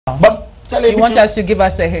You want us to give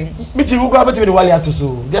us a hint? Michy, who grab it with the Wale to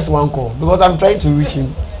so just one call because I'm trying to reach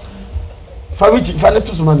him. If I let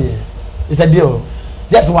to money, it's a deal.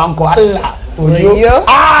 Just one call. Allah.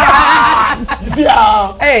 Ah! You see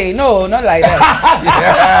how? Hey, no, not like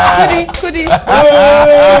that. Could he?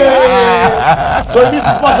 So this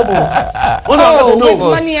is possible. With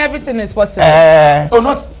money, everything is possible.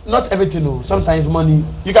 Not everything. No. Sometimes money,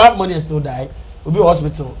 you can have money and still die. We'll be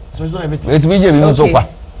hospital, so it's not everything. It takes no,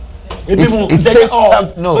 it takes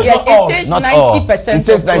 90%. It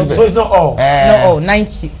takes 90%. So it's not all. No,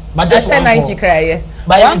 90. But just 90 cry.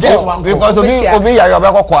 But just one because Obi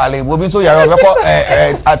Yayobeko Kwale, Obi so Yayobeko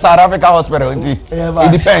at South Africa Hospital. It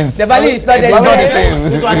depends. The value is not the same.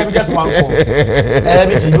 This one can be just one call.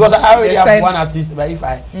 Because I already have one artist, but if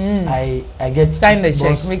I get sign the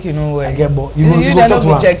check, make you know where I get bored. You go talk to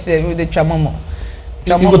him. Checks with the chamomo.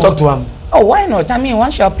 You go talk to him. Oh, why not? I mean,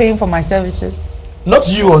 once you're paying for my services. Not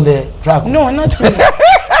you on the track. No, not you.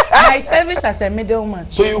 My service as a middleman.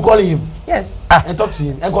 So you call him? Yes. And talk to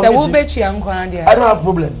him. And I don't have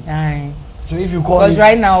problem. Aye. So if you call because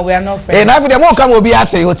right now we are not friends. Hey, now if they won't come, will be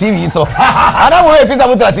at your TV. So I don't want to fix up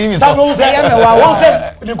with TV. So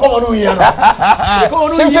you come on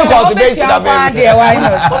here. Why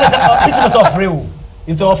not? It's myself free.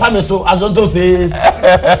 Into our family, so Azonto says,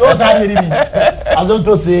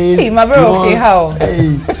 Azonto says, hey, my bro, okay, how?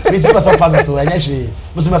 Hey, it's myself family, so I actually,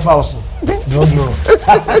 Muslim Fausto. No.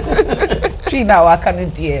 Three now, I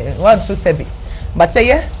can't dear. 1 2 7. But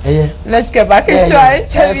yeah, let's get back into our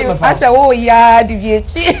interview. I said, oh, yeah,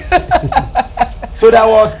 so that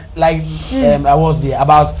was like, I was there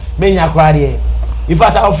about Menya Kradi. In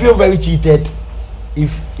fact, I feel very cheated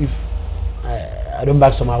if I don't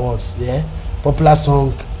back some awards, yeah. Popular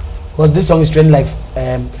song, because this song is trending like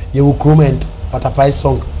Yewu Chrome and Patapai's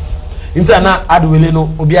song. Interna Wale no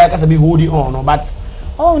Obia can be holding on, but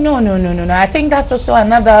oh no. I think that's also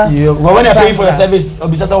another. Yeah, well, when you're paying for your service,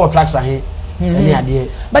 Obisa what tracks are here.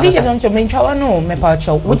 But this is on to main no me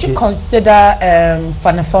pacho. Would you consider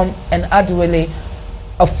Fanafom and Wale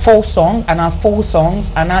a full song and our full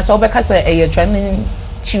songs and also because a trending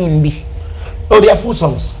tune be? Oh, they are full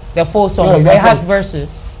songs. They're full songs. They have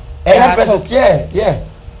verses. And verses, yeah.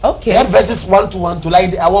 Okay. And verses 1 to 1 to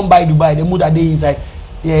like I won't buy Dubai. The mood that day inside.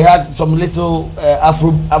 Yeah, it has some little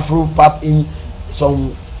Afro pop in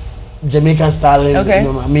some Jamaican style. Okay. You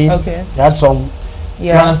know what I mean? Okay. They had some.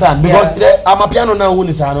 Yeah. You understand? Because I'm a piano now. Who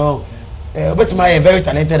is but my very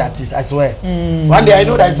talented artist. I swear. One day I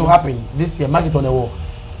know that it will happen this year. Mark it on the wall.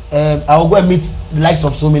 I will go and meet the likes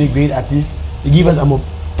of so many great artists. They give us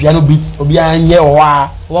piano beats because I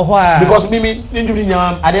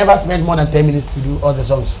never spent more than 10 minutes to do all the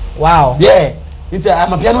songs. Wow. Yeah.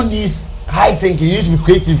 I'm a piano needs high thinking, you need to be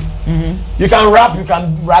creative. You can rap, you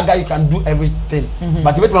can raga, you can do everything.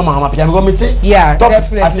 But you I'm a piano top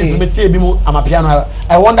definitely. Artist I'm a piano.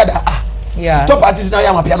 I wonder that top artist now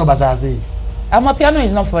I'm a piano I'm a piano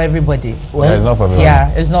is not for everybody. Well, it's not for everybody. Yeah,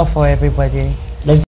 it's not for everybody.